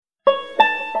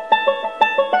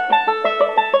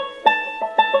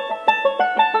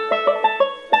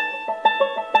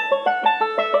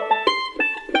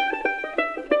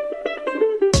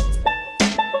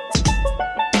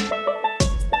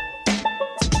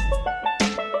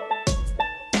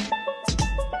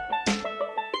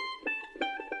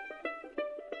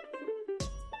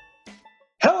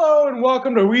and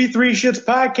welcome to We Three Shits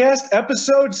Podcast,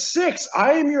 Episode 6.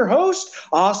 I am your host,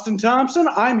 Austin Thompson.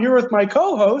 I'm here with my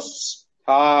co-hosts.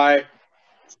 Hi.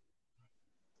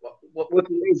 What's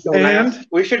the name? And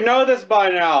we should know this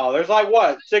by now. There's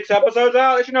 6 episodes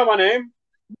out? They should know my name.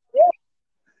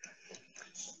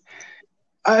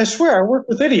 I swear, I work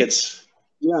with idiots.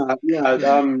 Yeah.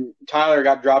 Tyler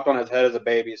got dropped on his head as a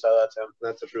baby, so that's him.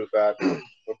 That's a true fact,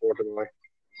 unfortunately.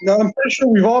 No, I'm pretty sure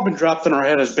we've all been dropped on our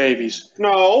head as babies.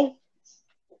 No.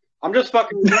 I'm just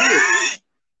fucking weird.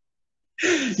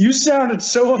 You sounded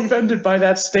so offended by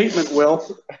that statement,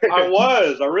 Will. I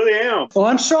really am. Well,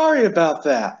 I'm sorry about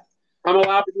that. I'm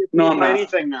allowed to be No, I'm not.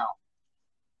 anything now.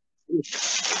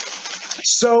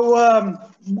 So,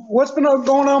 what's been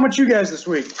going on with you guys this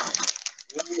week?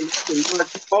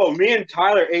 Oh, me and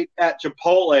Tyler ate at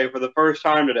Chipotle for the first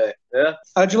time today. Yeah,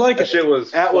 How'd you like that it? shit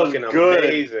was That was fucking good.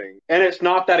 amazing. And it's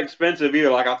not that expensive either,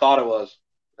 like I thought it was.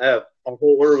 Yeah, a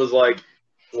whole order was like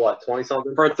what, 20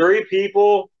 something? For 3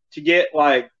 people to get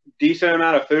decent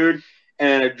amount of food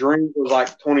and a drink was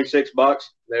 $26.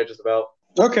 They're just about.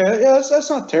 Okay, yeah, that's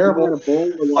not terrible. With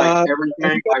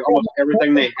everything, almost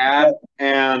everything they had,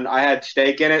 and I had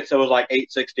steak in it, so it was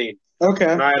 $8.16. Okay.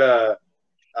 And I had a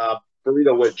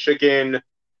burrito with chicken,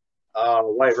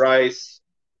 white rice,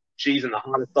 cheese, and the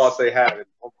hottest sauce they had. And,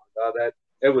 oh my god,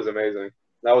 it was amazing.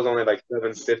 That was only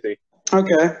 $7.50.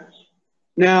 Okay.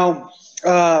 Now,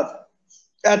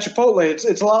 at Chipotle,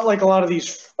 it's a lot like a lot of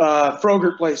these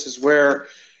Frogurt places where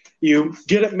you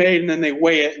get it made and then they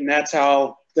weigh it, and that's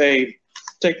how they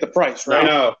take the price, right?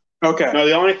 No. Okay. No,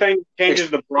 the only thing that changes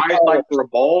the price, for a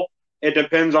bowl, it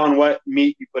depends on what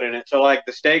meat you put in it. So,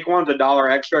 the steak one's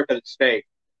 $1 extra because it's steak.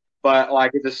 But,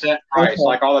 it's a set price.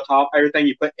 Okay. All the top, everything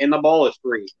you put in the bowl is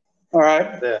free. All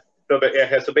right. Yeah.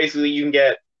 So basically, you can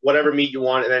get whatever meat you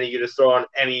want, and then you can just throw on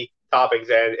any toppings,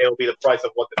 and it'll be the price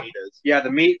of what the meat is. Yeah,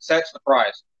 the meat sets the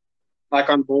price.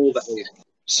 On bowls, at least.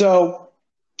 So,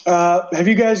 have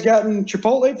you guys gotten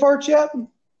Chipotle farts yet?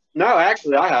 No,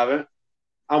 actually, I haven't.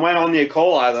 I went on the E.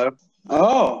 coli, though.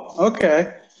 Oh,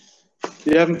 okay.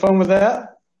 You having fun with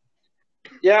that?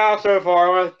 Yeah, so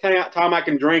far. The time I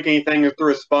can drink anything is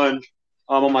through a sponge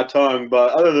on my tongue.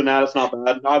 But other than that, it's not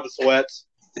bad. I have the sweats.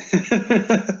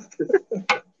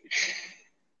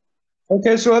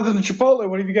 Okay, so other than Chipotle,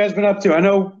 what have you guys been up to? I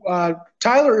know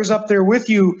Tyler is up there with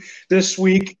you this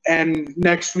week and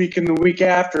next week and the week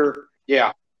after.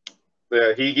 Yeah.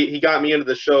 Yeah, he got me into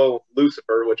the show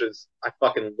Lucifer, which is I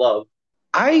fucking love.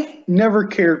 I never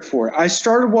cared for it. I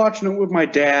started watching it with my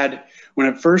dad when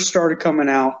it first started coming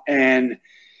out, and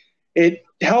it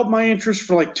held my interest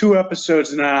for 2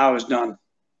 episodes, and then I was done.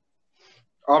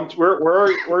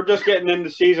 We're just getting into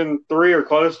season 3 or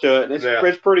close to it.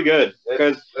 It's pretty good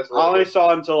because I only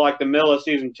saw it until the middle of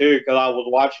season 2 because I was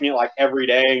watching it every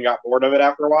day and got bored of it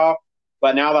after a while.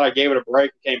 But now that I gave it a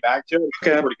break and came back to it, it's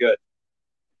pretty good.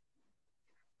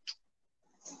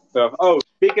 So,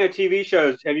 speaking of TV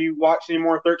shows, have you watched any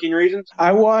more 13 Reasons?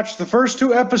 I watched the first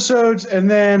 2 episodes,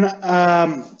 and then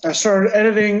I started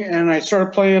editing, and I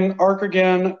started playing Ark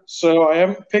again, so I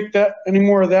haven't picked any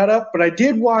more of that up, but I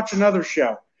did watch another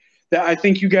show that I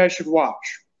think you guys should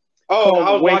watch. Oh,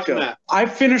 I was watching that. I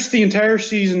finished the entire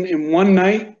season in one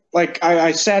night.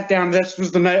 I sat down. This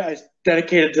was the night I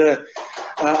dedicated to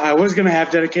I was going to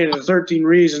have dedicated to 13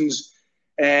 Reasons,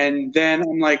 and then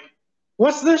I'm like,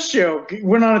 what's this show?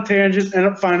 Went on a tangent,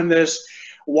 ended up finding this,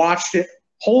 watched it.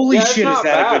 Holy shit, is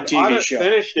that a good TV show? I haven't show?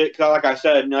 Finished it because, like I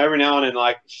said, every now and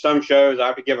then, some shows I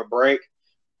have to give a break.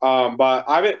 But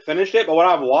I haven't finished it. But what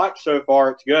I've watched so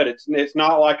far, it's good. It's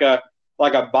not like a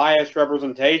biased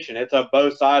representation. It's of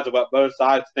both sides of what both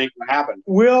sides think would happen.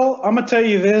 Will, I'm gonna tell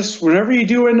you this: whenever you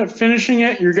do end up finishing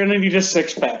it, you're gonna need a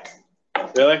 6-pack.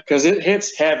 Really? Because it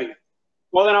hits heavy.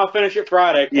 Well, then I'll finish it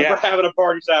Friday. Yeah. We're having a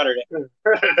party Saturday.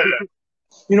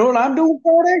 You know what I'm doing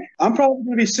Friday? I'm probably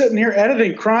going to be sitting here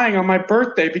editing, crying on my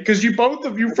birthday because both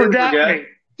of you forgot me.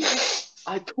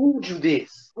 I told you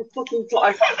this. I fucking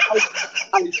I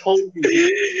told you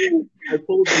this. I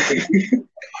told you this.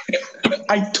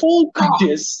 I told you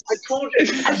this. I told you.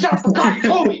 I forgot. You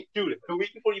told me, dude. The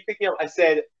week before you picked me up, I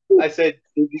said,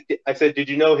 did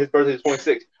you know his birthday is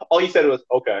 26? All you said was,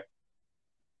 okay.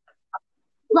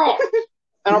 Bro.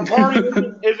 And our party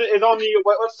is on the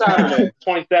what's Saturday?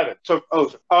 27. So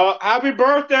happy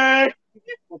birthday!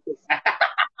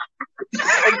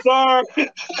 I'm sorry.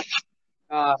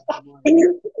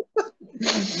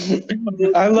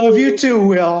 I love you too,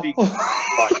 Will.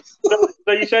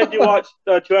 So you said you watched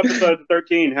 2 episodes of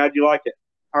 13. How'd you like it?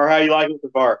 Or how you like it so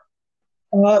far?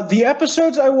 The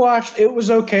episodes I watched, it was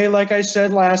okay. Like I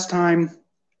said last time,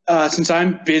 since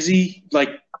I'm busy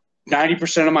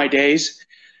 90% of my days,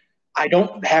 I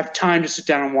don't have time to sit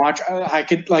down and watch. I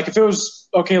could, like, if it was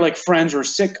okay, like Friends or a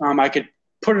sitcom, I could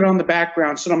put it on the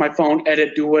background, sit on my phone,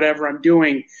 edit, do whatever I'm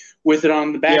doing with it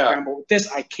on the background. But with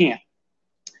this, I can't.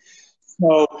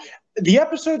 So the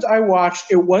episodes I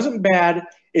watched, it wasn't bad.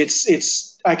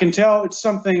 It's I can tell it's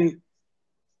something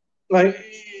like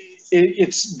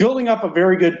it's building up a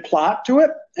very good plot to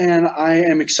it, and I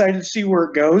am excited to see where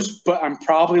it goes. But I'm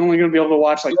probably only going to be able to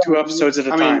watch like 2 episodes at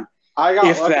a time. I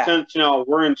got lucky since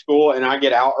we're in school and I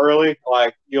get out early.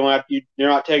 Like you're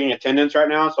not taking attendance right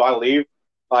now, so I leave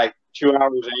like 2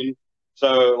 hours in.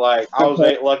 So like I was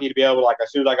lucky to be able to, like,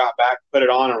 as soon as I got back, put it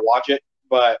on and watch it.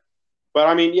 But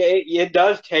I mean, yeah, it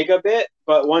does take a bit.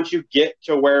 But once you get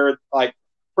to where, like,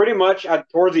 pretty much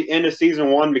towards the end of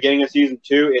season 1, beginning of season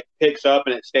 2, it picks up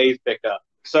and it stays picked up.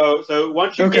 So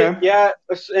once you get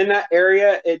in that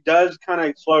area, it does kind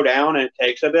of slow down and it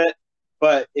takes a bit.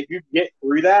 But if you get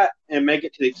through that and make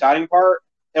it to the exciting part,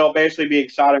 it'll basically be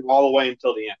exciting all the way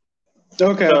until the end.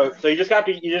 Okay. So you just have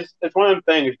to it's one of the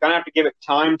things. You're gonna have to give it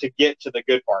time to get to the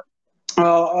good part.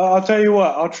 Well, I'll tell you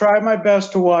what. I'll try my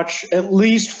best to watch at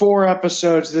least 4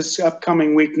 episodes this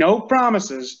upcoming week. No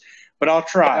promises, but I'll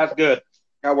try. That's good.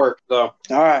 That works. So. All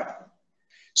right.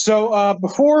 So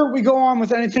before we go on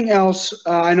with anything else,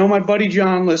 I know my buddy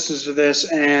John listens to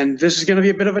this, and this is going to be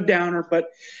a bit of a downer, but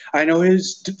I know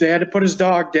they had to put his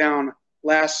dog down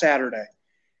last Saturday.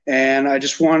 And I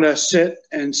just wanted to sit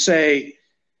and say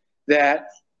that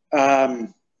I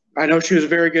know she was a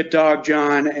very good dog,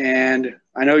 John, and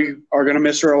I know you are going to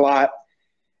miss her a lot.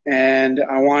 And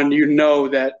I wanted you to know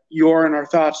that you're in our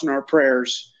thoughts and our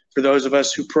prayers for those of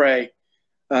us who pray.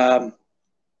 I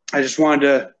just wanted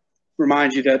to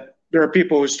remind you that there are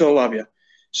people who still love you.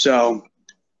 So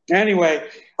anyway,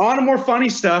 on to more funny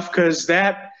stuff, because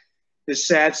that is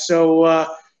sad. So,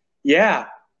 yeah.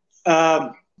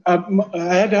 I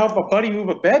had to help a buddy move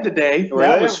a bed today. Really?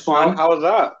 That was fun. How was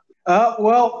that?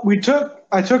 Well,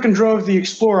 I took and drove the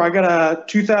Explorer. I got a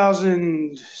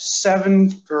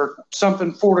 2007 or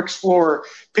something Ford Explorer,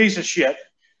 piece of shit.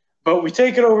 But we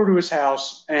take it over to his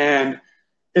house, and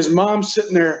his mom's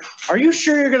sitting there. Are you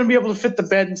sure you're going to be able to fit the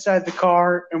bed inside the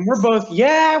car? And we're both,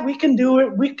 yeah, we can do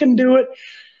it. We can do it.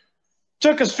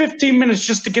 Took us 15 minutes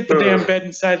just to get the damn bed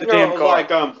inside the damn car.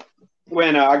 Like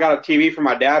when I got a TV for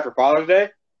my dad for Father's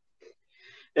Day.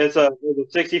 It's a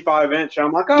 65-inch.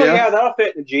 I'm like, oh, yeah, that'll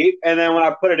fit in the Jeep. And then when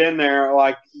I put it in there,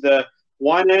 like, the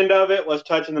one end of it was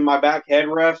touching my back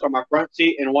headrest on my front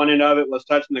seat, and one end of it was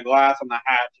touching the glass on the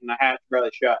hatch, and the hatch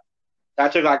barely shut.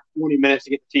 That took like 20 minutes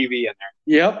to get the TV in there.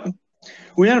 Yep.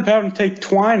 We ended up having to take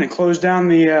twine and close down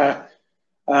the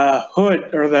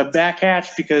hood or the back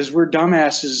hatch because we're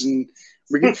dumbasses and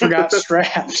we forgot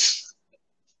straps.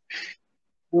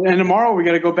 And tomorrow we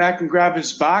got to go back and grab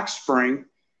his box spring.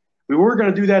 We were going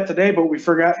to do that today, but we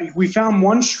forgot. We found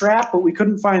one strap, but we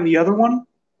couldn't find the other one.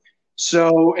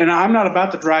 So, and I'm not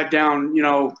about to drive down,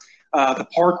 the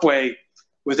Parkway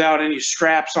without any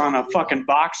straps on a fucking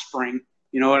box spring.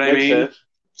 You know what I mean?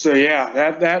 So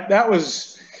yeah, that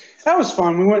was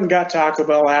fun. We went and got Taco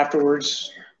Bell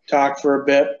afterwards. Talked for a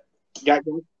bit. Got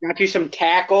you some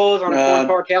tackles on a corn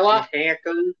tortilla.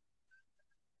 Tackles.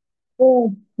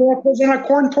 Oh, tackles on a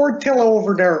corn tortilla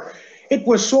over there. It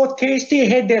was so tasty.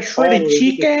 It had that shredded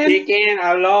chicken. Chicken,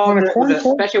 I love it,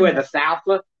 especially with the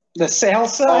salsa. The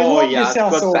salsa? I love the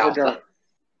salsa over there.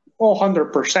 Oh,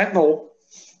 100% no.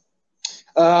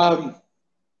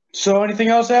 So anything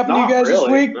else happened to you guys this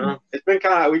week? No. It's been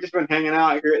we've just been hanging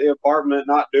out here at the apartment,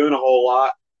 not doing a whole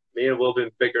lot. Me and Will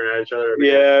been bickering at each other.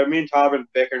 Yeah, me and Todd been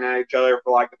bickering at each other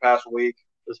for like the past week.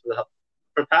 For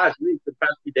the past few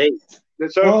days.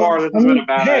 So far, this has been a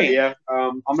bad idea.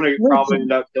 I'm going to probably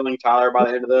end up killing Tyler by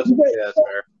the end of this. Yeah, that's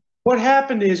fair. What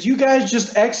happened is you guys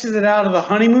just exited out of the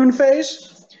honeymoon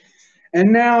phase,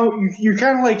 and now you're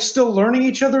kind of like still learning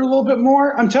each other a little bit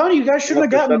more. I'm telling you, you guys shouldn't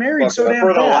have gotten married so damn fast.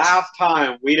 For the last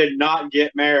time, we did not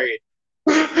get married.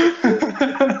 I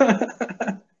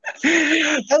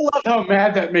love how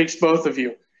mad that makes both of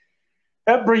you.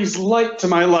 That brings light to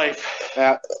my life.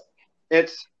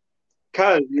 It's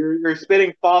because you're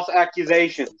spitting false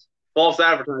accusations. False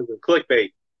advertising.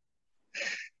 Clickbait.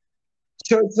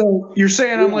 So you're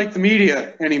saying I'm like the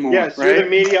media anymore, yes, right? You're the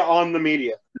media on the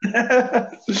media.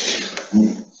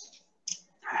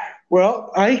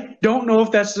 Well, I don't know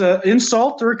if that's an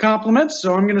insult or a compliment,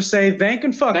 so I'm going to say thank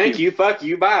and fuck you. Thank you, fuck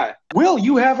you, bye. Will,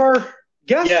 you have our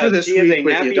guest for this week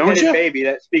with you, don't you? Yes, he is a nappy-headed baby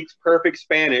that speaks perfect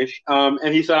Spanish,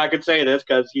 and he said I could say this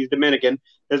because he's Dominican.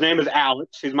 His name is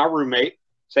Alex. He's my roommate.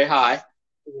 Say hi.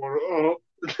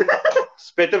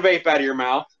 Spit the vape out of your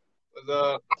mouth. What's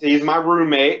up? He's my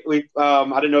roommate. I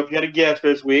didn't know if you had a guest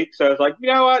this week, so I was like,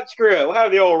 you know what? Screw it. We'll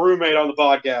have the old roommate on the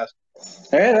podcast.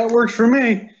 Hey, that works for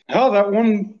me. Hell, that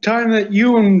one time that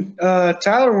you and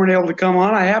Tyler weren't able to come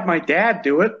on, I had my dad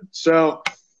do it. So,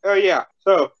 Oh yeah.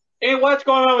 So, hey, what's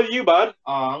going on with you, bud?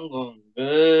 I'm going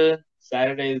good.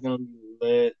 Saturday is gonna be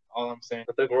lit. All I'm saying.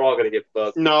 I think we're all gonna get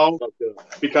fucked. No, Fucked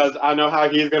up. because I know how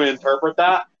he's going to interpret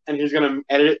that, and he's going to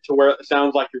edit it to where it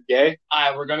sounds like you're gay.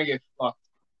 Alright, we're gonna get fucked.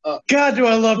 God, do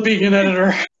I love being an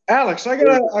editor. Alex, I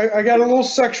got a little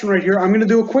section right here. I'm going to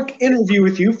do a quick interview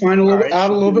with you, find a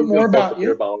little bit more about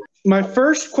you. My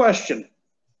first question.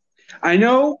 I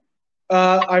know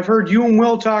I've heard you and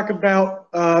Will talk about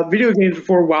video games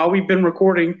before while we've been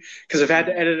recording because I've had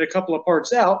to edit a couple of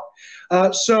parts out.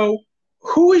 So,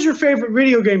 who is your favorite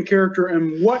video game character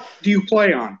and what do you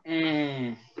play on?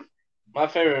 My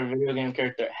favorite video game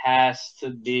character has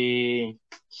to be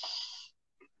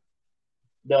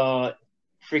the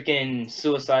freaking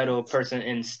suicidal person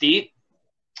in Steep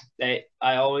that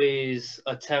I always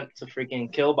attempt to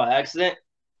freaking kill by accident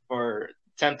for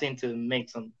attempting to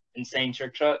make some insane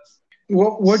trick shots.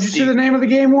 What'd you say the name of the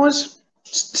game was?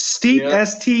 Steep, Yeah.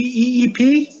 Steep?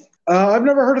 I've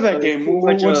never heard of that game.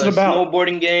 What's it about?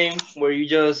 Snowboarding game where you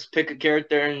just pick a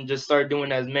character and just start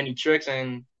doing as many tricks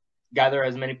and gather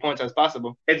as many points as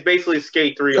possible. It's basically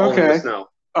Skate 3 only with snow.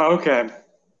 Okay.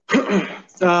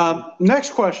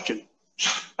 Next question.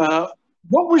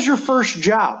 What was your first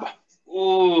job?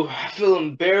 Ooh, I feel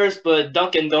embarrassed, but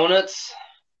Dunkin' Donuts.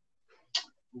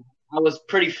 I was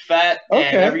pretty fat,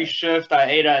 and every shift I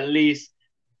ate at least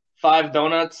 5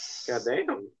 donuts.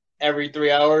 Goddamn. Every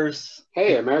 3 hours.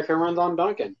 Hey, America runs on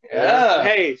Dunkin'. Yeah.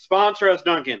 Hey, sponsor us,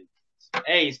 Dunkin'.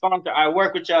 Hey, sponsor, I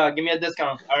work with y'all. Give me a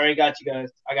discount. I already got you guys.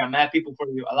 I got mad people for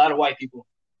you. A lot of white people.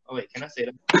 Oh, wait, can I say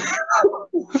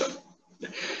that?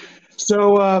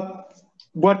 So,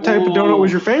 what type of donut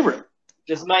was your favorite?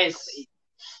 Just nice.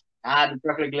 The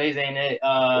chocolate glaze ain't it.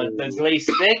 The glaze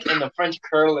stick and the French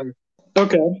curler.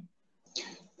 Okay.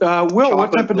 Will,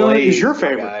 what type of donut is your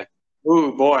favorite?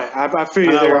 Ooh, boy, I feel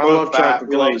you there. I love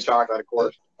chocolate glaze. Chocolate, of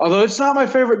course. Although it's not my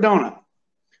favorite donut.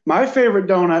 My favorite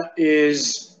donut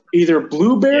is either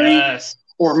blueberry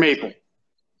or maple.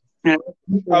 Oh,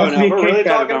 no, we're really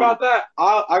talking about that?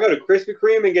 I go to Krispy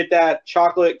Kreme and get that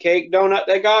chocolate cake donut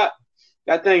they got.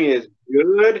 That thing is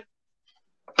good.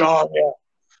 Oh,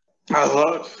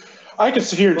 yeah. I could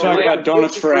sit here and talk about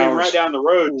donuts for hours. Right down the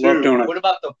road, too. Love donuts. What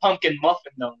about the pumpkin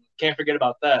muffin, though? Can't forget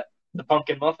about that. The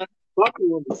pumpkin muffin?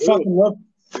 Fucking love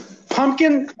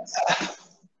pumpkin.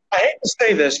 I hate to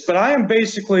say this, but I am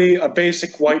basically a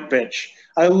basic white bitch.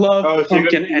 I love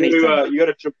pumpkin anything. You go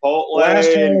to Chipotle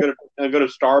and go to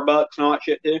Starbucks and all that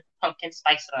shit, too? Pumpkin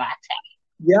spice latte.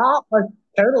 Yeah,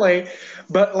 totally.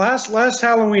 But last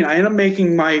Halloween, I ended up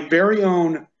making my very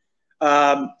own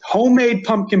homemade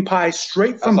pumpkin pie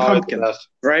straight from pumpkin.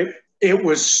 Right? It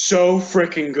was so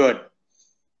freaking good.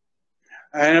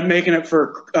 I ended up making it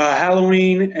for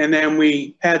Halloween, and then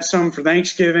we had some for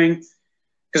Thanksgiving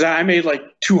because I made like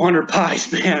 200 pies,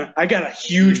 man. I got a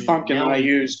huge pumpkin that I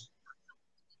used.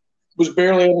 Was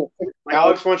barely able to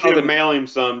Alex wants you to mail him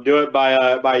some. Do it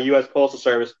by U.S. Postal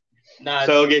Service. Nah,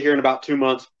 so it'll get here in about 2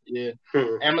 months. Yeah.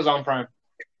 Amazon Prime.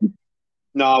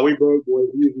 Nah, we broke, boys.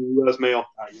 We use U.S. mail.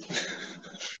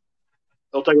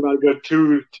 It'll take about a good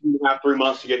 2.5, 3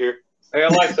 months to get here. Hey,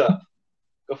 Alexa,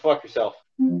 go fuck yourself.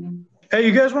 Hey,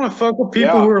 you guys want to fuck with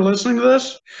people who are listening to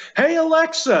this? Hey,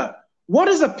 Alexa, what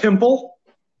is a pimple?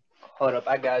 Hold up,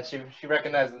 I got you. She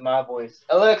recognizes my voice.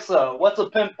 Alexa, what's a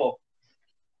pimple?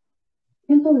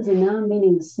 Pimple is a noun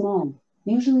meaning small,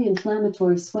 usually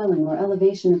inflammatory swelling or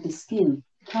elevation of the skin,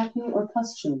 acne or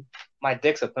pustule. My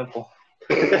dick's a pimple.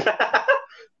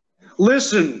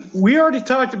 Listen, we already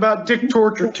talked about dick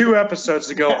torture 2 episodes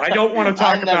ago. I don't want to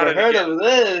talk about it. I've never heard of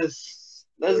this.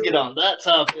 Let's get on that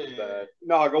topic.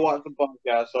 No, go watch some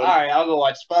podcasts. All right, I'll go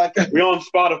watch podcast. We on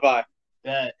Spotify.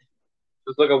 Bet.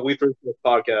 Just look up We Three Shits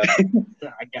podcast.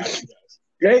 I got you guys.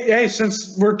 Hey,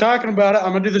 since we're talking about it,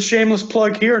 I'm going to do the shameless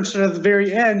plug here instead of the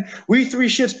very end. We Three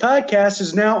Shits podcast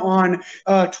is now on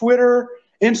Twitter,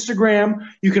 Instagram.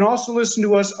 You can also listen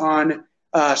to us on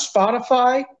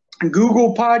Spotify,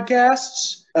 Google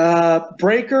Podcasts,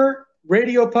 Breaker,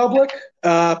 Radio Public,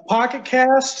 Pocket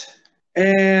Cast,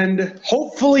 and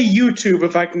hopefully YouTube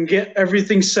if I can get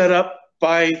everything set up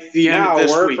by the end of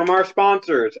this week. From our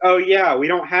sponsors. Oh, yeah, we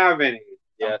don't have any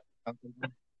yet.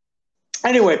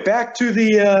 Anyway, back to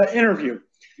the interview.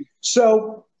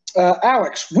 So,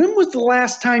 Alex, when was the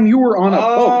last time you were on a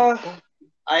boat?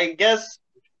 I guess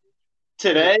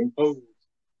today.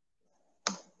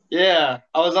 Yeah,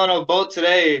 I was on a boat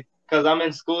today because I'm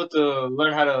in school to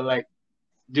learn how to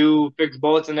do fix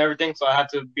boats and everything, so I had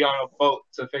to be on a boat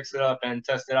to fix it up and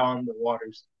test it out on the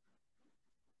waters.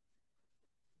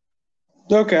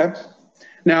 Okay.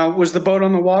 Now, was the boat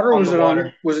on the water or On was the it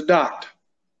water. was it docked?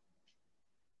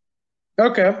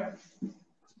 Okay.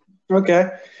 Okay.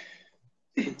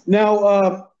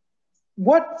 Now,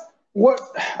 what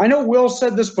I know Will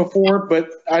said this before, but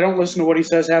I don't listen to what he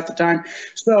says half the time.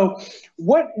 So,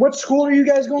 what school are you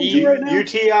guys going to right now?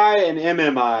 UTI and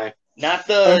MMI. Not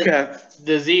the Okay.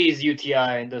 disease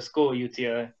UTI, the school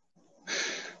UTI.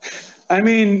 I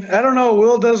mean, I don't know.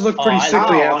 Will does look pretty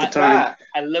sickly half the time.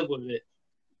 I live with it.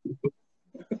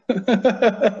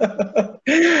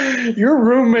 Your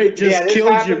roommate just this killed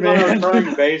you, happens on a man.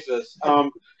 recurring basis.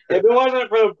 If it wasn't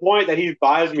for the point that he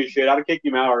buys me shit, I'd have kicked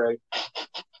him out already.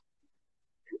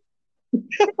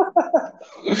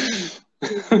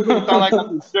 Sound like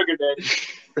I'm sugar daddy.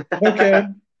 Okay.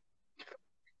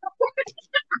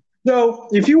 So,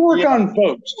 if you work on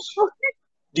boats,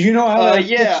 do you know how to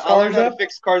fix I cars learned how up? to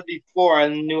fix cars before I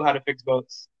knew how to fix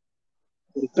boats.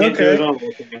 Okay.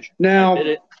 Now, I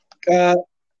did it.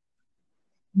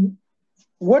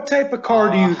 what type of car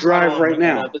do you drive right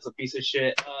now? It's a piece of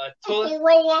shit. A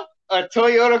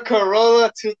Toyota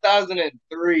Corolla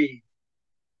 2003.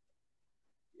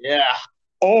 Yeah.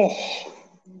 Oh.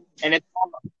 And it's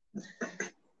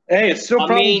Hey, it's still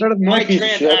probably better than my piece of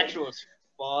shit. transaxle is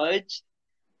fudged.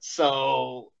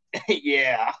 So,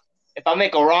 yeah. If I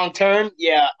make a wrong turn,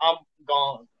 yeah, I'm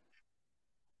gone.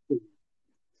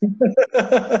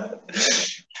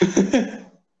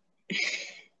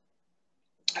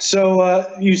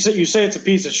 So you say it's a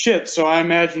piece of shit. So I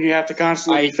imagine you have to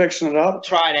constantly be fixing it up.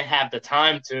 Try to have the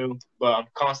time to, but I'm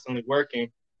constantly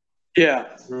working.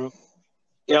 Yeah.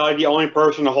 Yeah, like the only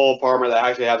person in the whole apartment that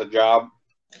actually has a job.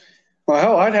 Well,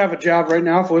 hell, I'd have a job right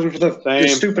now if it wasn't for the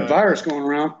stupid virus going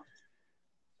around.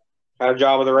 Had a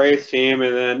job with the race team,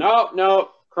 and then no,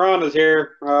 Corona's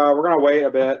here. We're gonna wait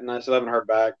a bit, and I still haven't heard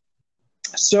back.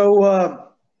 So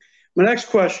my next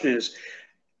question is: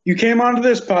 you came onto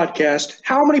this podcast.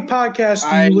 How many podcasts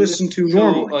do you listen to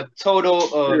normally? A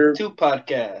total of 2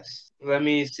 podcasts. Let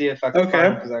me see if I can find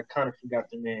them because I kind of forgot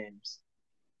the names.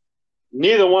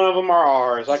 Neither one of them are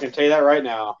ours. I can tell you that right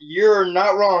now. You're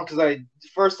not wrong because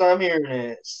first time hearing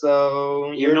it.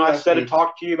 So I said to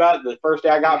talk to you about it the first day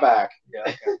I got back. Yeah.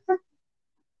 Okay.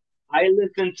 I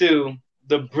listen to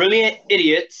The Brilliant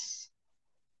Idiots,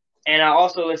 and I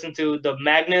also listen to the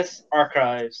Magnus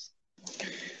Archives.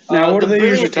 Now, what do they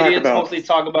usually talk about? Mostly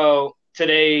talk about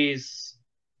today's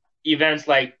events.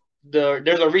 Like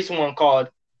there's a recent one called.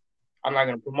 I'm not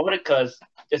going to promote it because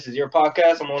this is your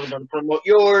podcast. I'm only going to promote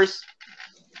yours.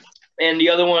 And the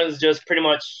other one is just pretty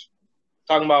much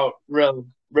talking about real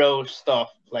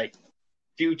stuff, like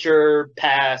future,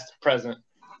 past, present.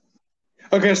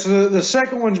 Okay, so the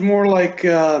second one's more like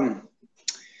not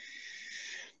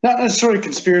necessarily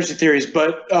conspiracy theories,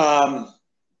 but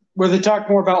where they talk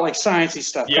more about like sciencey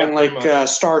stuff, kind of like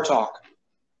Star Talk.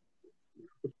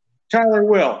 Tyler,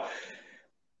 Will.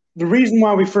 The reason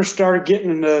why we first started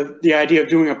getting into the idea of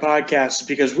doing a podcast is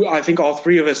because I think all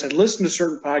 3 of us had listened to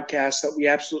certain podcasts that we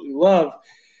absolutely love,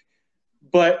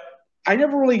 but I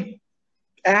never really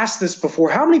asked this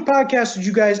before. How many podcasts did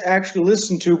you guys actually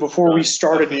listen to before we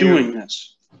started doing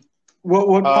this?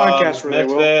 What podcasts were they,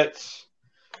 Will? Misfits,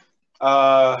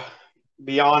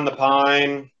 Beyond the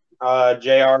Pine,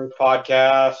 JR's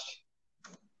podcast,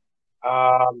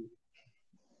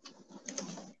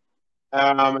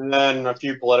 and then a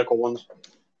few political ones.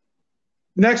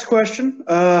 Next question.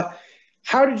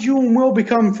 How did you and Will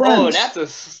become friends? Oh, that's a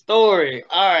story.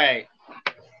 All right.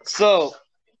 So,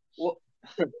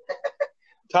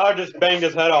 Tyler just banged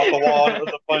his head off the wall, and it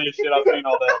was the funniest shit I've seen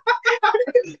all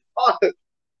day.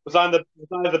 Besides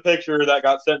the picture that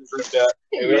got sent in group chat.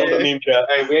 The meme chat.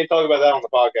 Hey, we ain't talking about that on the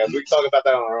podcast. We can talk about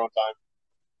that on our own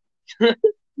time.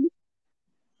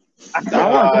 I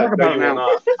want to talk about it now.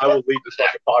 Not. I will leave this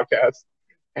fucking podcast.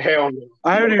 Hell no.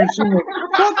 I haven't even seen it.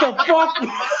 What the fuck?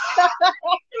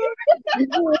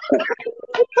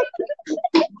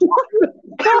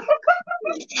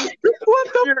 What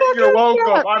the fuck? You're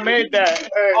welcome. I made that.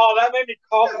 Hey. Oh, that made me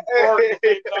cough and fart at the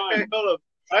same time. Hold up.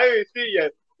 I ain't even seen it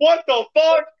yet. What the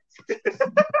fuck?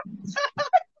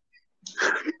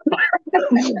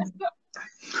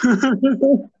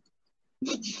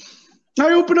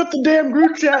 I open up the damn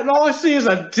group chat and all I see is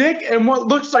a dick and what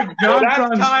looks like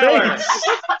Jontron's face.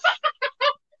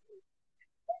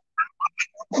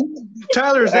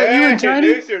 Tyler, is that you and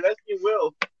Tiny? No, sir, that's you,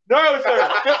 Will. No, sir.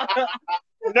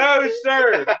 No,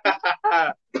 sir.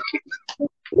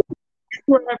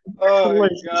 Oh, my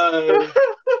God.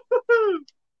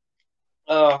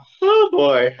 Oh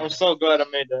boy. I'm so glad I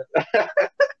made that. I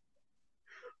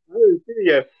didn't see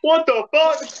you. What the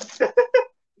fuck?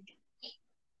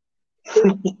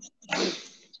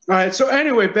 All right. So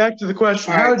anyway, back to the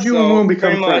question: All how right, did you so and Will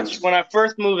become pretty friends? much when I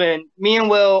first move in, me and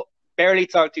Will barely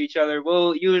talk to each other.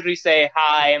 We'll usually say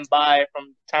hi and bye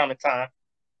from time to time.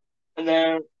 And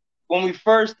then when we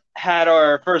first had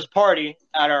our first party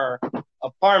at our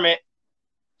apartment,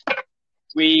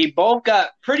 we both got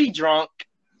pretty drunk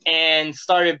and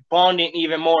started bonding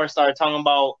even more, started talking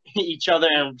about each other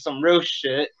and some real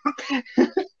shit.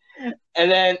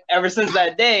 And then ever since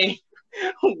that day,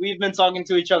 we've been talking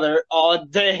to each other all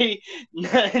day,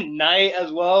 night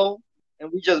as well,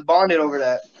 and we just bonded over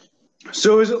that.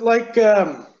 So is it like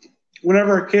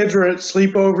whenever our kids are at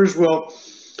sleepovers? Well,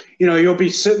 you'll be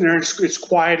sitting there and it's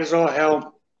quiet as all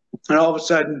hell, and all of a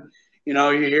sudden, you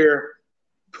hear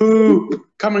poop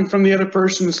coming from the other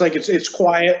person. It's like it's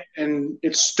quiet and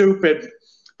it's stupid,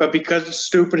 but because it's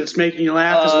stupid, it's making you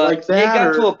laugh. Is it like that? It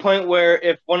got to a point where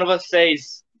if one of us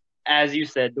says, as you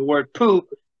said, the word poop,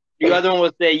 the other one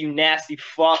would say, "You nasty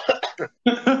fuck."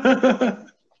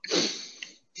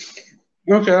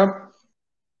 Okay.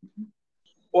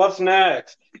 What's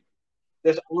next?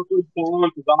 This awkward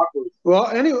silence is awkward. Well,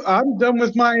 anyway, I'm done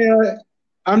with my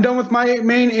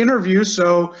main interview,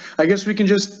 so I guess we can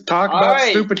just talk about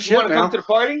stupid you shit want to now. come to the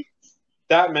party?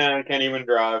 That man can't even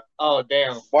drive. Oh,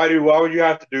 damn. Why would you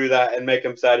have to do that and make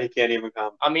him sad he can't even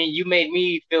come? I mean, you made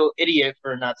me feel idiot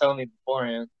for not telling me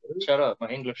beforehand. Shut up. My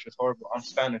English is horrible. I'm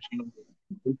Spanish. You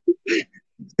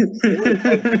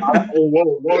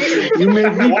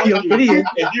made me feel idiot.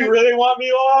 If you really want me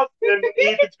off, then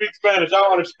you can speak Spanish. I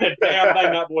don't understand a damn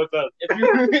thing that boy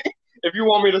says. If you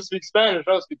want me to speak Spanish,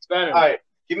 I'll speak Spanish. All right,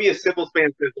 give me a simple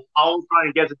Spanish system. I'll try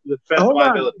and get it to the best of Hold my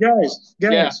on, ability. guys,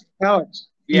 Yeah. Alex.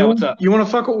 Yeah, what's up? You want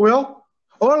to fuck with Will?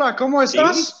 Hola, ¿cómo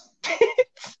estás?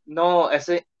 No,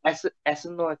 ese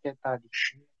no es que está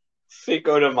diciendo.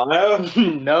 Cinco de Mayo?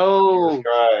 No. Jesus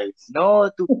Christ. No,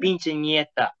 tu pinche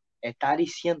nieta. Está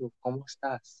diciendo, ¿cómo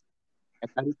estás?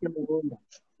 Está diciendo, hola.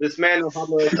 This man knows how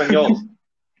to español.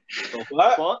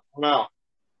 What? No.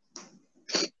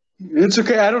 It's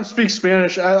okay. I don't speak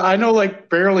Spanish. I know like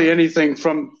barely anything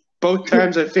from both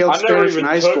times I failed I never Spanish in even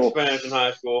high took school. Spanish in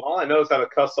high school. All I know is how to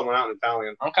cuss someone out in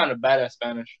Italian. I'm kind of bad at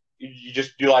Spanish. You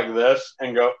just do like this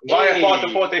and go, Vaya hey.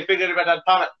 forte forte figure de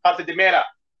pata de mera.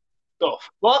 The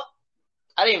fuck?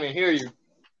 I didn't even hear you.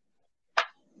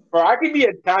 Bro, I can be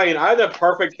Italian. I have the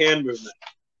perfect hand movement.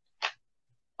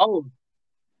 Oh,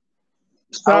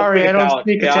 Sorry, I don't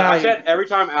speak Yeah, I Italian. said every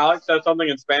time Alex says something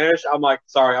in Spanish, I'm like,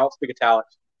 sorry, I don't speak Italian.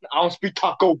 I don't speak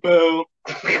Taco Bell.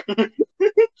 I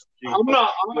don't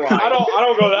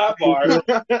go that far,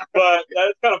 but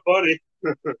that's kind of funny.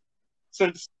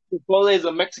 Since Chipotle is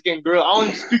a Mexican grill, I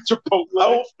don't speak Chipotle. I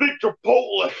don't speak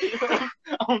Chipotle.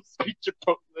 I don't speak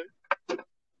Chipotle.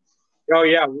 Oh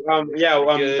yeah,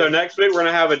 So next week we're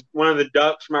gonna have one of the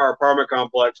ducks from our apartment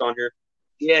complex on here.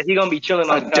 Yeah, he gonna be chilling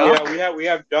on top. Yeah, we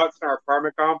have ducks in our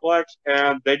apartment complex,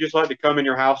 and they just like to come in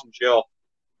your house and chill.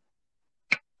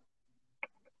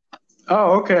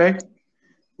 Oh, okay.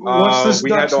 What's this we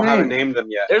duck's don't name? haven't named them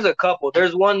yet. There's a couple.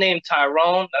 There's one named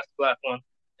Tyrone, that's the black one.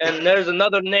 And there's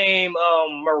another named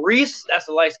Maurice, that's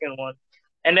the light skinned one.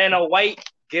 And then a white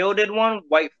gilded one,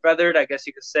 white feathered, I guess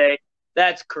you could say.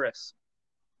 That's Chris.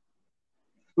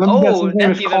 Oh,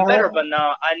 that's even Carl. better, but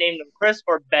no, I named him Chris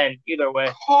or Ben, either way.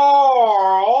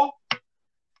 Carl.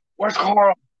 Where's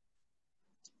Carl?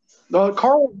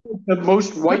 Carl is the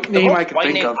most white name I could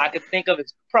think of. I could think of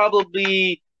is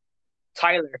probably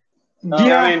Tyler.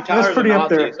 Yeah, I mean, Tyler's that's pretty a up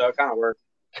Nazi, there. so it kind of works.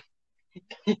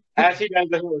 As he does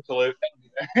the Hitler salute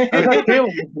I thought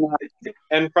Caleb was not.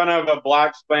 in front of a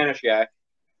black Spanish guy.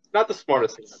 Not the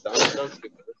smartest thing I've done. Don't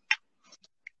stupid.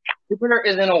 Jupiter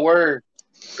isn't a word.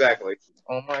 Exactly.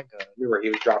 Oh my god. Remember, he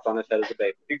was dropped on his head as a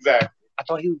baby. Exactly. I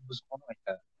thought he was born like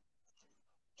that.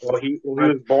 Well, he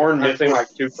was born missing like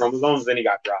 2 chromosomes, then he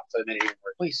got dropped, so then he didn't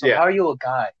work. Wait, so Yeah. how are you a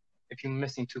guy if you're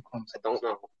missing 2 chromosomes? I don't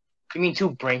know. You mean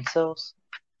 2 brain cells?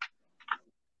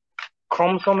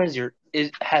 Chromosome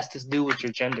has to do with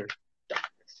your gender.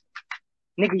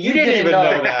 Nigga, you didn't even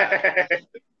know that.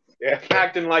 Yeah.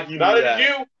 Acting like you Not knew did that.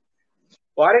 you.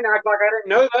 Well, I didn't act like I didn't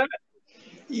know that.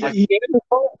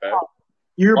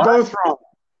 You're What? both wrong.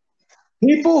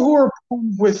 People who are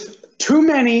born with too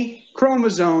many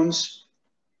chromosomes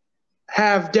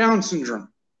have Down syndrome.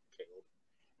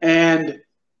 And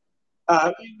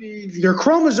your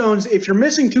chromosomes, if you're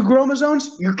missing 2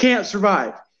 chromosomes, you can't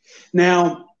survive.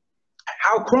 Now,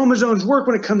 how chromosomes work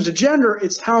when it comes to gender,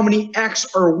 it's how many X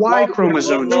or Y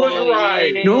chromosomes.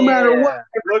 Right. No matter what.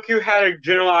 Look who had a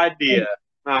general idea.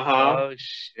 Oh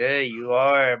shit, you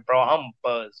are, bro. I'm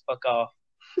buzzed. Fuck off.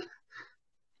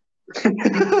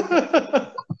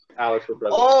 Alex for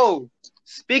president. Oh,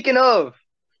 speaking of,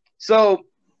 so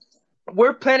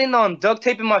we're planning on duct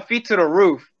taping my feet to the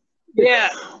roof. Yeah.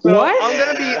 So What? I'm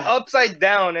gonna be upside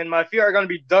down, and my feet are gonna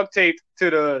be duct taped to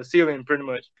the ceiling, pretty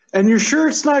much. And you're sure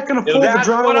it's not going to pull the That's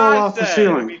what drywall I off the said.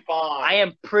 It'll ceiling? be fine. I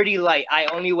am pretty light. I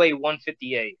only weigh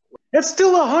 158. That's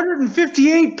still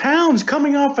 158 pounds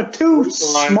coming off of two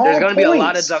small There's gonna be a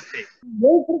lot of points. duct tape.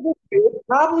 It would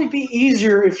probably be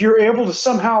easier if you're able to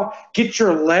somehow get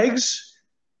your legs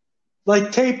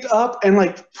like taped up and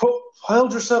like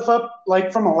hold yourself up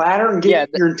like from a ladder and get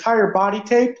your entire body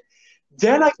taped.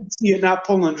 Then I can see it not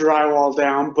pulling the drywall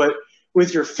down. But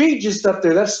with your feet just up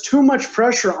there, that's too much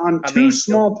pressure on two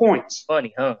small points.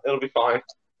 Funny, huh? It'll be fine.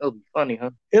 It'll be funny,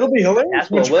 huh? It'll be hilarious.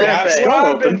 That's what once you Will crack the said. skull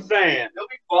I've been open. saying. It'll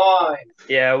be fine.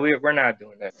 Yeah, we're not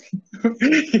doing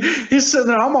He's that. sitting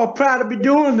there, I'm all proud to be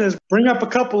doing this. Bring up a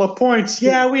couple of points.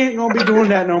 Yeah, we ain't going to be doing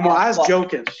that no more. I was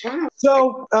joking.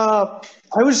 So I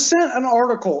was sent an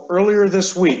article earlier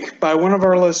this week by one of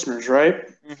our listeners, right?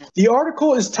 Mm-hmm. The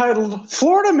article is titled,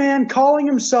 Florida Man Calling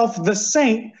Himself the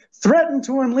Saint Threatened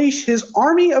to Unleash His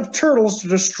Army of Turtles to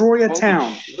Destroy a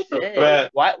Town.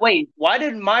 Why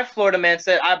did my Florida man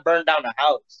say I burned down a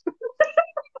house?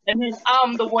 And then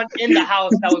I'm the one in the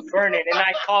house that was burning, and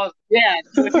I caused. Yeah,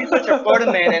 so if you put your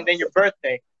Florida man and then your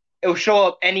birthday, it will show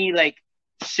up any like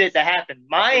shit that happened.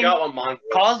 Mine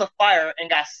caused a fire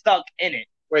and got stuck in it.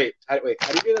 Wait, how do you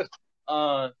do this?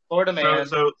 Florida man.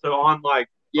 So on like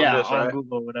yeah, on, this, on right?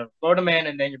 Google or whatever. Florida man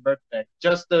and then your birthday,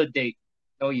 just the date,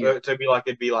 no year. So it'd be like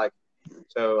 8/10.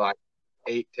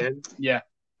 Yeah.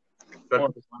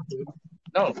 No.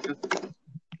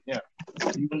 Yeah.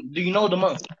 Do you know the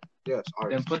month? Yes.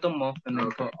 Then put the month and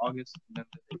then put August. And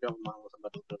then right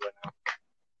now.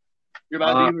 You're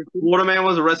about to Florida man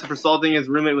was arrested for assaulting his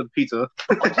roommate with pizza.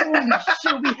 Holy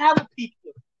shit, we have a pizza.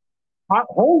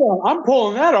 Hold on, I'm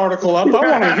pulling that article up. I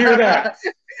want to hear that.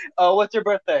 What's your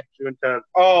birthday? June 10th.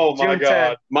 Oh my June God!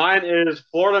 10th. Mine is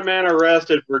Florida man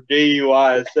arrested for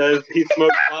DUI. It says he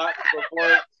smoked pot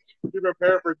before to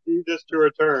prepare for Jesus to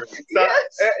return.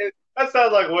 That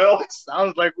sounds like Will.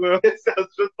 Sounds like Will. It sounds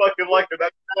just fucking like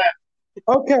that.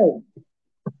 Okay.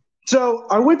 So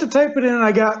I went to type it in and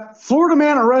I got Florida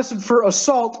man arrested for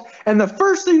assault. And the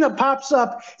first thing that pops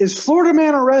up is Florida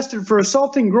man arrested for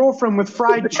assaulting girlfriend with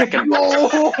fried chicken.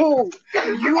 Yo, hold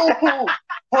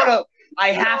up.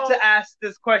 I have to ask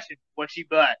this question. Was she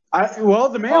black?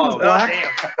 The man was black.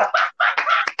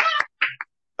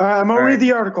 I'm going to read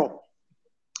the article.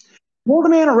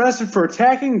 Florida man arrested for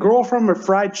attacking girlfriend with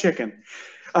fried chicken.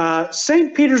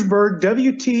 St. Petersburg,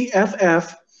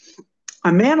 WTFF.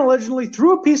 A man allegedly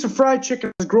threw a piece of fried chicken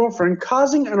at his girlfriend,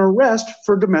 causing an arrest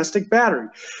for domestic battery.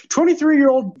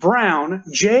 23-year-old Brown,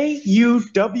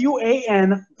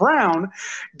 Juwan Brown,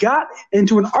 got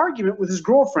into an argument with his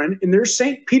girlfriend in their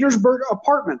St. Petersburg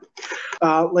apartment.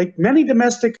 Like many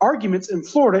domestic arguments in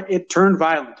Florida, it turned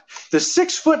violent. The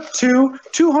 6'2",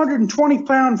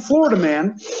 220-pound Florida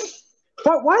man.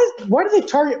 But why do they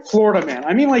target Florida man?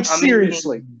 I mean,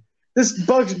 seriously. This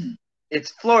bugs me. It's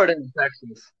Florida and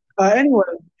Texas. Anyway,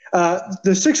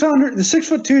 the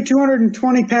 6'2",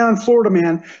 220-pound Florida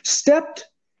man stepped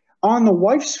on the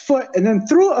wife's foot and then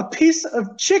threw a piece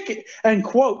of chicken, and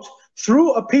quote,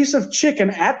 threw a piece of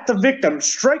chicken at the victim,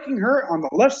 striking her on the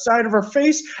left side of her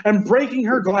face and breaking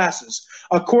her glasses,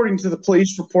 according to the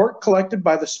police report collected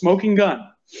by the Smoking Gun.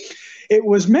 It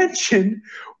was mentioned.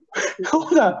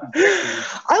 Hold up.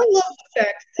 I love the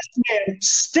fact this man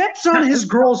steps on his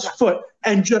girl's foot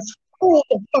and just pull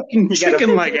the fucking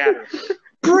chicken leg at her.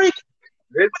 Break.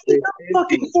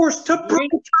 Fucking forced to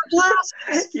break her glass.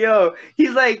 Yo, he's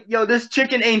like, yo, this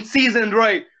chicken ain't seasoned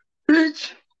right,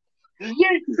 bitch.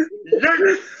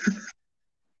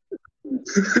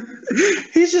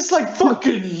 He's just like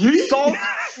fucking yeet. Salt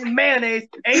and mayonnaise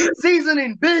ain't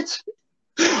seasoning, bitch.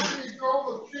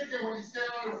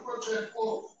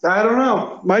 I don't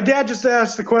know. My dad just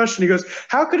asked the question. He goes,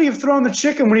 how could he have thrown the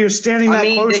chicken when he was standing that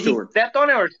close to her? Stepped on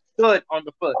it or stood on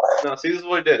the foot? No, see, this is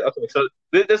what he did. Okay, so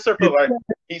this is her foot, right?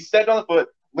 He stepped on the foot,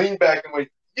 leaned back, and went,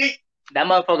 yeet. That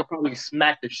motherfucker probably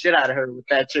smacked the shit out of her with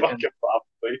that chicken.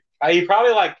 Probably. He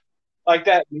probably like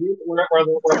that meme where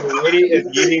the lady is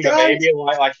eating the baby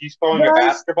like she's throwing a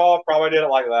basketball. Probably did it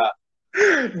like that.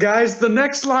 Guys, the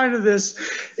next line of this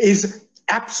is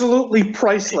absolutely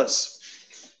priceless.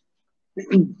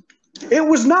 It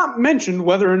was not mentioned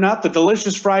whether or not the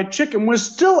delicious fried chicken was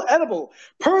still edible,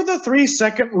 per the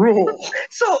 3-second rule.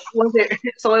 So it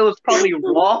was probably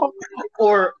raw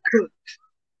or cooked?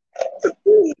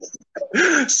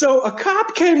 So a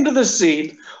cop came to the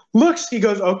scene, looks, he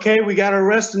goes, okay, we got to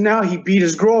arrest him now. He beat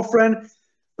his girlfriend.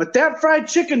 But that fried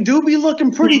chicken do be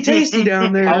looking pretty tasty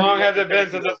down there. How long has it been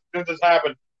since this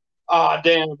happened? Ah,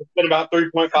 damn. It's been about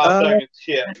 3.5 seconds.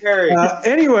 Shit. Harry.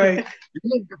 Anyway,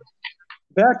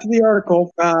 back to the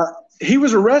article. He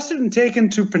was arrested and taken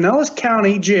to Pinellas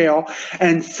County Jail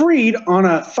and freed on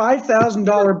a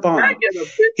 $5,000 bond.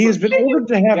 He has been ordered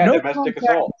to have no domestic contact.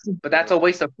 assault. But that's a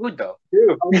waste of food, though.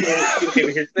 Dude. Okay, but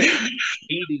here's the thing.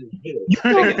 You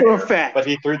know for a fact. But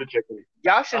he threw the chicken.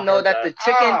 Y'all should know that the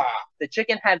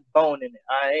chicken had bone in it.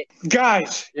 All right.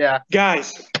 Guys. Yeah.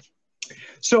 Guys.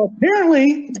 So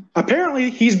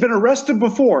apparently he's been arrested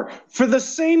before for the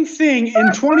same thing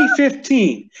in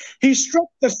 2015. He struck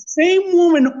the same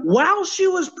woman while she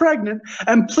was pregnant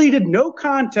and pleaded no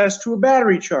contest to a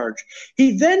battery charge.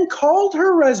 He then called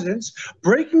her residence,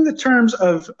 breaking the terms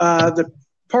of the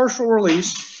partial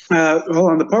release.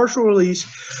 The partial release.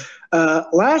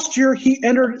 Last year, he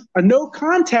entered a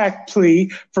no-contact plea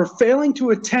for failing to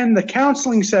attend the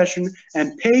counseling session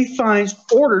and pay fines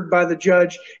ordered by the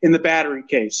judge in the battery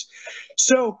case.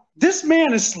 So this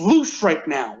man is loose right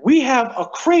now. We have a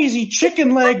crazy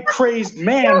chicken leg crazed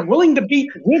man willing to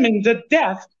beat women to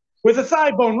death with a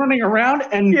thigh bone running around.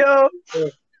 And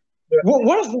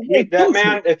what is the that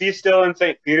man? If he's still in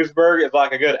St. Petersburg, is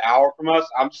like a good hour from us.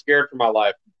 I'm scared for my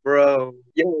life. Bro.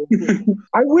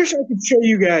 I wish I could show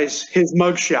you guys his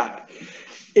mugshot.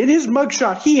 In his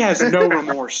mugshot, he has no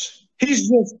remorse. He's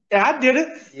just, I did it.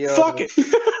 Yo. Fuck it.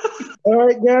 All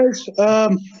right, guys.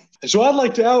 So I'd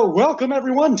like to welcome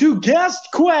everyone to Guest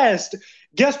Quest.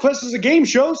 Guest Quest is a game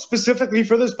show specifically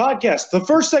for this podcast. The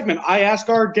first segment, I ask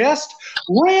our guest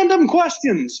random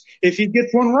questions. If he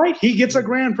gets one right, he gets a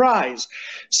grand prize.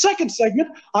 Second segment,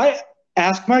 I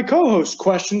ask my co-host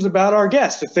questions about our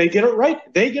guest. If they get it right,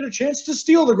 they get a chance to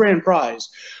steal the grand prize.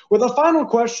 With a final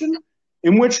question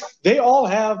in which they all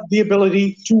have the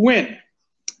ability to win.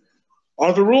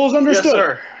 Are the rules understood? Yes,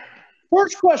 sir.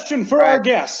 First question for our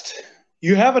guest.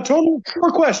 You have a total of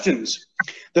 4 questions.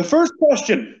 The first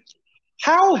question,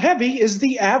 how heavy is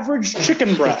the average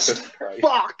chicken breast?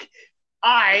 Fuck.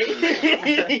 How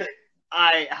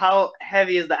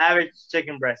heavy is the average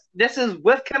chicken breast? This is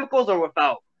with chemicals or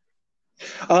without?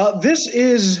 This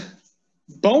is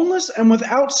boneless and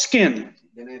without skin.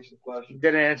 Didn't answer the question.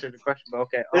 Didn't answer the question, but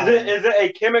okay. Is it a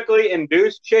chemically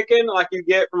induced chicken like you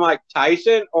get from like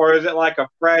Tyson, or is it like a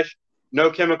fresh, no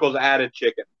chemicals added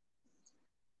chicken?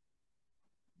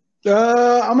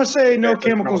 I'm gonna say no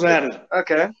chemicals added.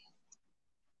 Okay.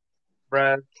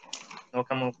 Breast, no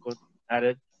chemicals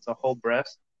added. It's a whole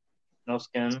breast, no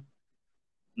skin,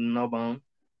 no bone.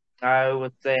 I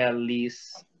would say at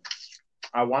least.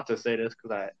 I want to say this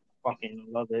because I fucking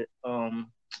love it.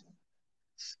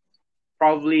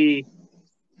 Probably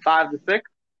 5 to 6.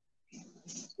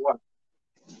 What?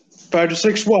 5 to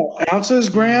 6 what? Ounces,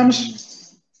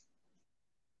 grams?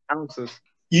 Ounces.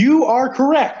 You are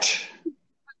correct.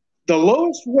 The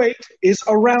lowest weight is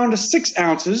around 6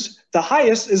 ounces. The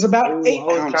highest is about 8 I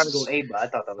was ounces. trying to go 8, but I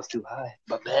thought that was too high.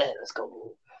 But man, let's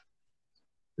go.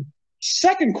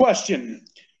 Second question.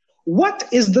 What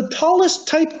is the tallest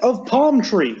type of palm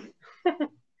tree?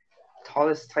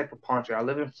 Tallest type of palm tree. I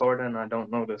live in Florida and I don't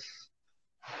know this.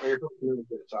 So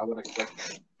I would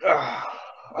expect.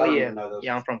 Oh yeah,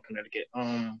 yeah. I'm from Connecticut.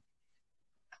 I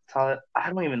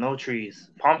don't even know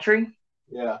trees. Palm tree?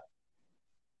 Yeah.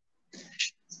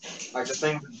 Like the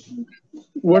thing.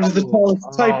 What is the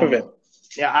tallest type of it?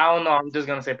 Yeah, I don't know. I'm just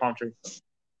gonna say palm tree.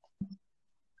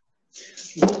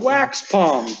 The wax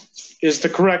palm is the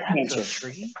correct answer.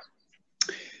 Tree?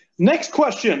 Next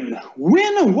question.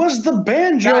 When was the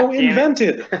banjo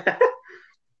invented?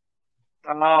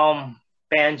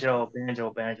 Banjo.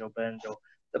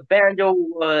 The banjo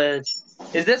was.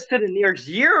 Is this to the nearest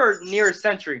year or nearest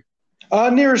century?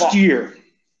 Nearest year.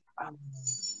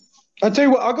 I'll tell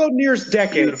you what. I'll go nearest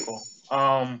decade. Beautiful.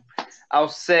 I'll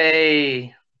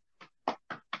say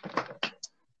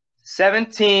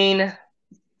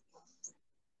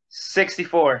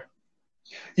 1764.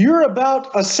 You're about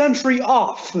a century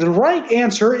off. The right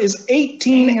answer is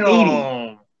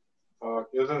 1880.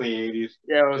 It was in the 80s.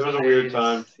 Yeah, it was a weird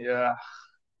time. Yeah.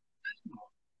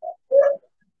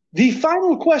 The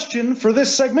final question for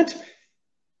this segment.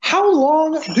 How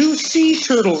long do sea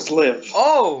turtles live?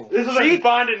 Oh, this is like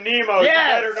Finding Nemo.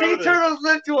 Yeah, sea turtles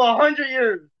live to 100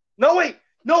 years. No, wait,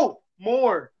 no,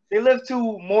 more. They live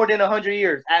to more than 100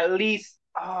 years. At least,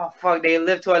 they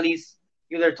live to at least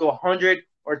either to 100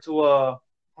 or to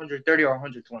 130 or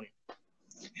 120.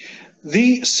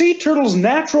 The sea turtle's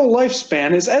natural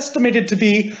lifespan is estimated to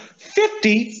be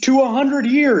 50 to 100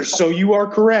 years, so you are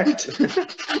correct.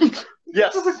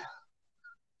 Yes.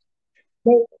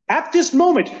 So at this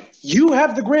moment, you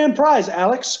have the grand prize,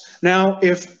 Alex. Now,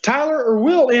 if Tyler or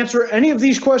Will answer any of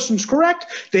these questions correct,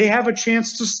 they have a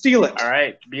chance to steal it. All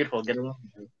right, beautiful. Get along.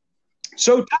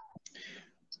 So,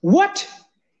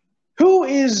 who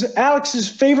is Alex's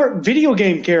favorite video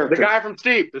game character? The guy from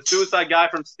Steep, the suicide guy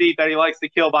from Steep that he likes to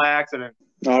kill by accident.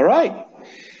 All right.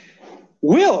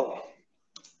 Will,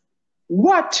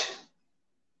 what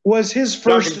was his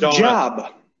first Dunkin' Donuts.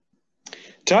 job?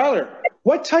 Tyler,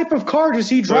 what type of car does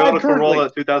he drive Toyota currently?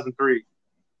 Corolla 2003.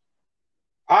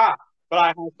 But I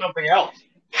have something else.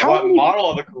 How What many-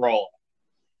 model of the Corolla?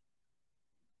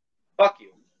 Fuck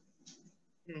you.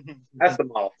 That's the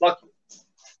model. Fuck you.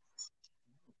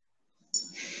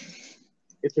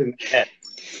 It's in head.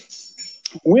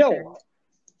 Will,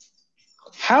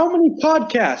 how many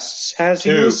podcasts has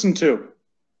he 2. listened to?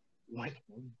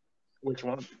 Which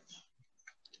one?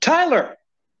 Tyler,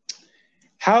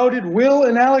 how did Will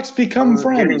and Alex become Getting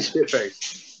friends?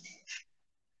 shit-faced.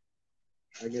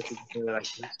 I guess you can say that like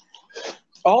this.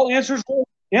 All answers were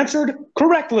answered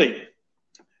correctly.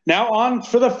 Now on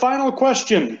for the final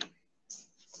question.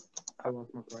 I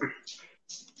lost my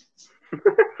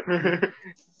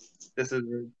This is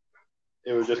rude.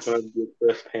 It was just going to be a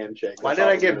crisp handshake. Why That's did all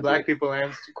I it was get gonna black be. people to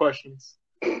answer questions?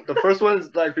 The first one is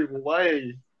black people.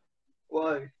 Why?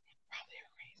 Why?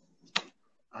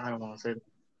 I don't want to say that.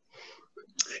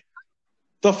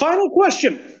 The final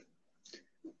question.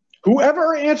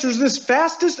 Whoever answers this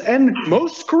fastest and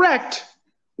most correct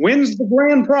wins the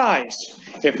grand prize.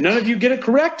 If none of you get it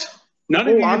correct, none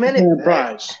of you I'm get in the it. grand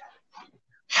prize.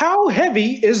 How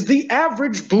heavy is the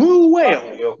average blue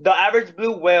whale? The average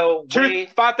blue whale weighs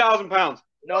 5,000 pounds.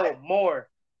 no more.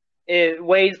 It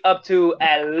weighs up to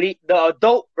at least the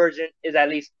adult version is at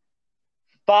least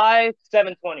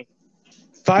 5,720.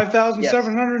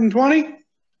 5,720?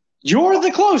 You're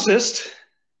the closest.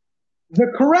 The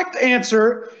correct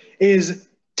answer is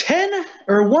 10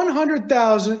 or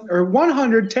 100,000 or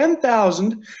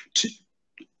 110,000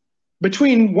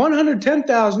 between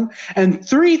 110,000 and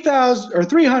 3,000 or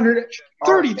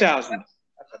 330,000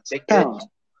 That's a big pounds.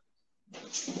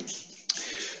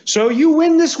 So you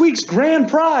win this week's grand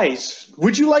prize.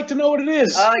 Would you like to know what it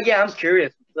is? Yeah, I'm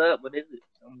curious. What's up? What is it?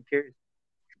 I'm curious.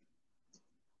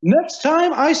 Next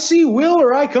time I see Will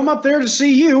or I come up there to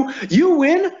see you, you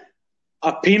win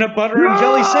a peanut butter and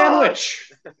jelly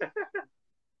sandwich.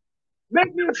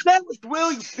 Make me a sandwich,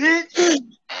 Will, you bitch!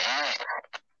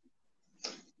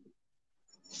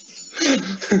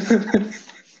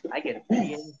 I get a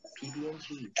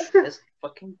PB&G. Let's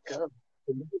fucking go.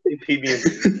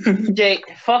 PB&J. Jay,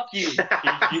 fuck you.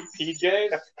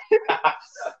 PJs?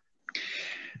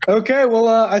 Okay, well,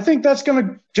 I think that's going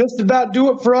to just about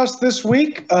do it for us this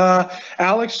week.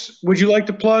 Alex, would you like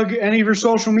to plug any of your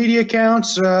social media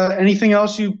accounts? Anything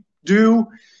else you do?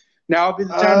 Now would be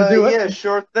the time to do it. Yeah,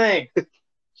 sure thing.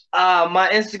 My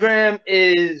Instagram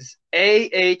is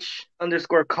AH_8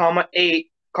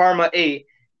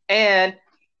 and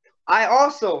I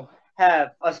also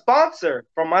have a sponsor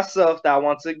for myself that I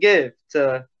want to give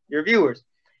to your viewers.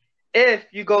 If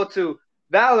you go to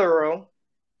Valero,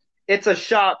 it's a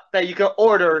shop that you can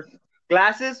order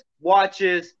glasses,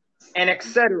 watches, and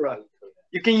etc.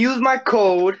 You can use my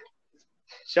code.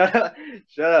 Shut up.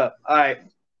 All right.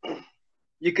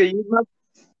 You can use my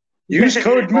Use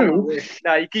code MOVE.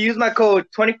 Now you can use my code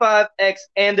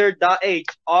 25xander.h,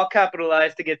 all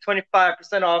capitalized, to get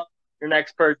 25% off your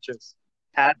next purchase.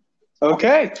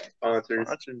 Okay, Sponsors.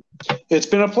 it's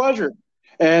been a pleasure.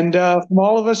 And from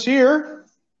all of us here,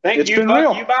 Thank It's you. been Fuck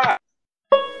real. you. Bye.